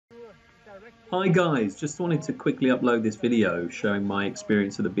Hi guys, just wanted to quickly upload this video showing my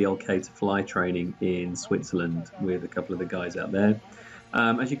experience of the BLK2FLY training in Switzerland with a couple of the guys out there.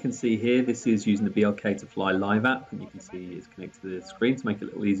 As you can see here, this is using the BLK2FLY live app, and you can see it's connected to the screen to make it a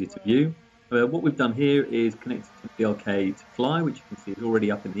little easier to view. What we've done here is connected to the BLK2FLY, which you can see is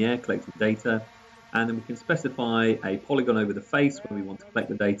already up in the air collecting data, and then we can specify a polygon over the face where we want to collect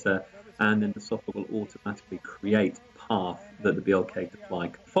the data, and then the software will automatically create a path that the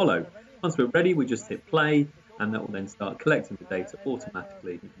BLK2FLY can follow. Once we're ready, we just hit play, and that will then start collecting the data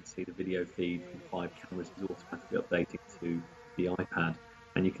automatically. You can see the video feed from 5 cameras is automatically updating to the iPad.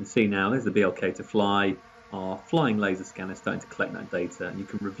 And you can see now there's the BLK2FLY, our flying laser scanner starting to collect that data, and you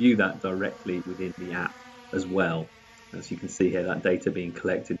can review that directly within the app as well. As you can see here, that data being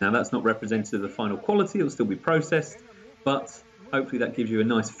collected. Now that's not representative of the final quality, it will still be processed, but hopefully that gives you a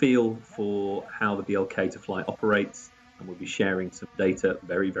nice feel for how the BLK2FLY operates, and we'll be sharing some data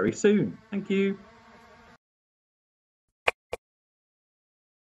very, very soon. Thank you.